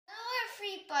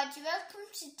everybody, welcome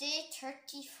to day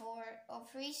 34 of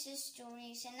Rhys's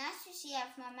stories, and as you see I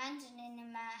have my mandolin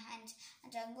in my hand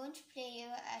and I'm going to play you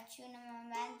a tune on my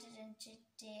mandolin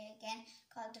today again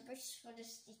called The Britches for the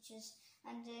Stitches,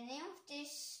 and the name of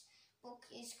this book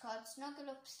is called Snuggle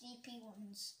Up Sleepy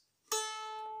Ones.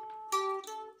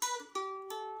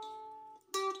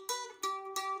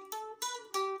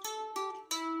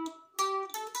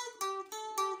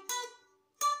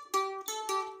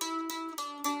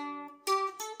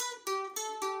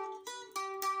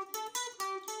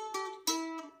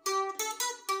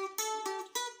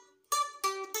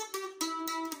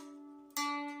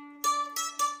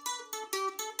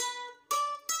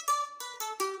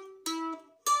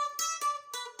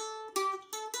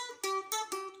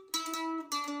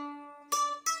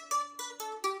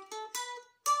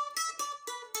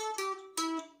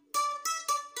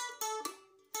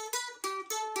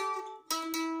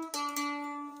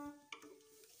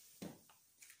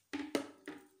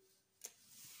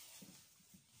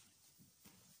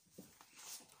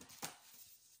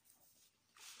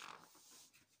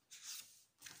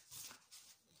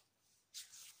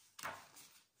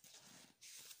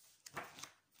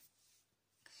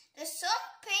 The sun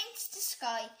paints the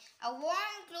sky a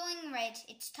warm glowing red.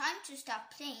 It's time to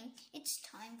stop playing. It's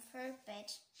time for bed.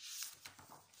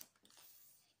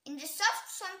 In the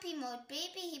soft swampy mud,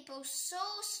 baby hippo so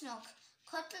snug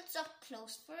cuddles up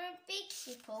close for a big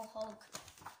hippo hug.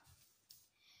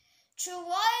 Through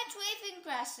wild waving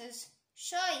grasses,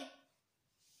 shy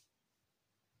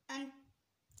and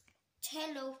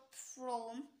antelope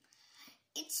roam.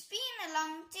 It's been a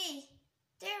long day.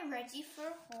 They're ready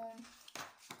for home.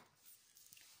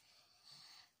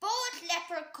 Both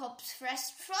leopard cubs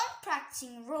rest from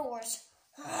practicing roars.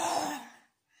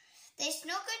 They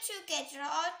snuggle together,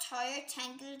 all tired,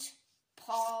 tangled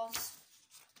paws.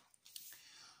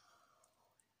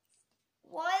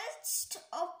 Whilst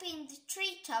up in the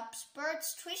treetops,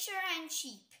 birds twitter and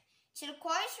cheep, till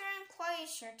quieter and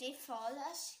quieter they fall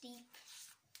asleep.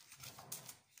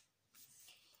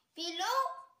 Below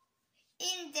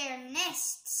in their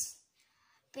nests,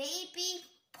 baby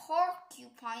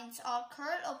porcupines all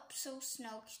curl up so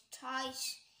snug,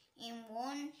 tight in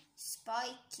one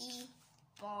spiky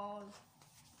ball.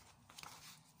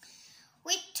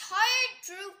 With tired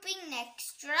drooping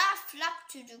necks, giraffe flop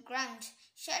to the ground,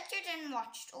 sheltered and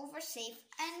watched over safe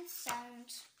and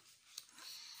sound.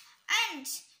 And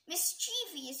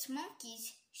mischievous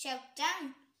monkeys shout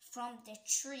down from the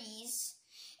trees,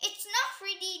 "It's not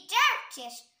really dark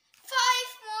yet.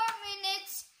 5 more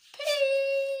minutes, please."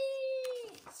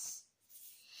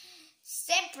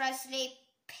 Zebras lay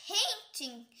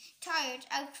panting, tired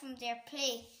out from their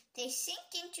play. They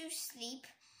sink into sleep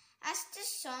as the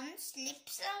sun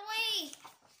slips away.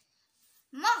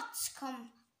 Moths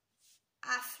come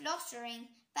a-fluttering,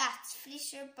 bats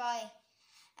flitter by.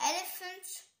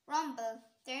 Elephants rumble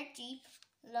their deep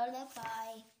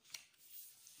lullaby.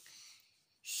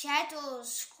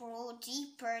 Shadows grow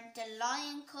deeper, the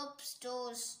lion cubs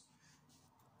doze.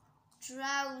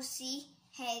 Drowsy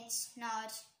heads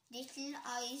nod, little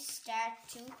eyes start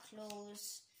to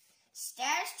close.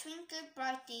 Stars twinkle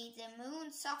brightly, the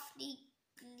moon softly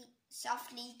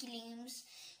gleams.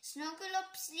 Snuggle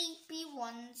up, sleepy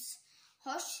ones,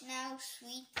 hush now,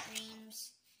 sweet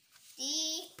dreams.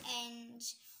 The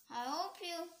end. I hope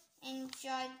you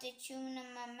enjoyed the tune of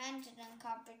my mandolin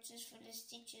called Britches for the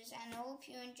Stitches, and I hope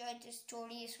you enjoyed the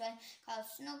story as well called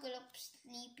Snuggle Up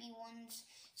Sleepy Ones.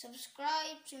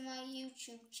 Subscribe to my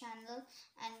YouTube channel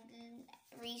and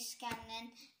Rhys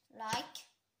Scanlon,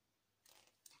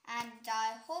 and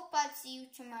I hope I'll see you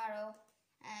tomorrow,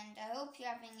 and I hope you're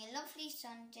having a lovely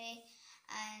Sunday,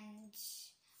 and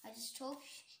I just hope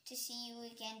to see you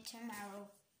again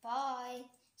tomorrow. Bye.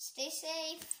 Stay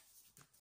safe.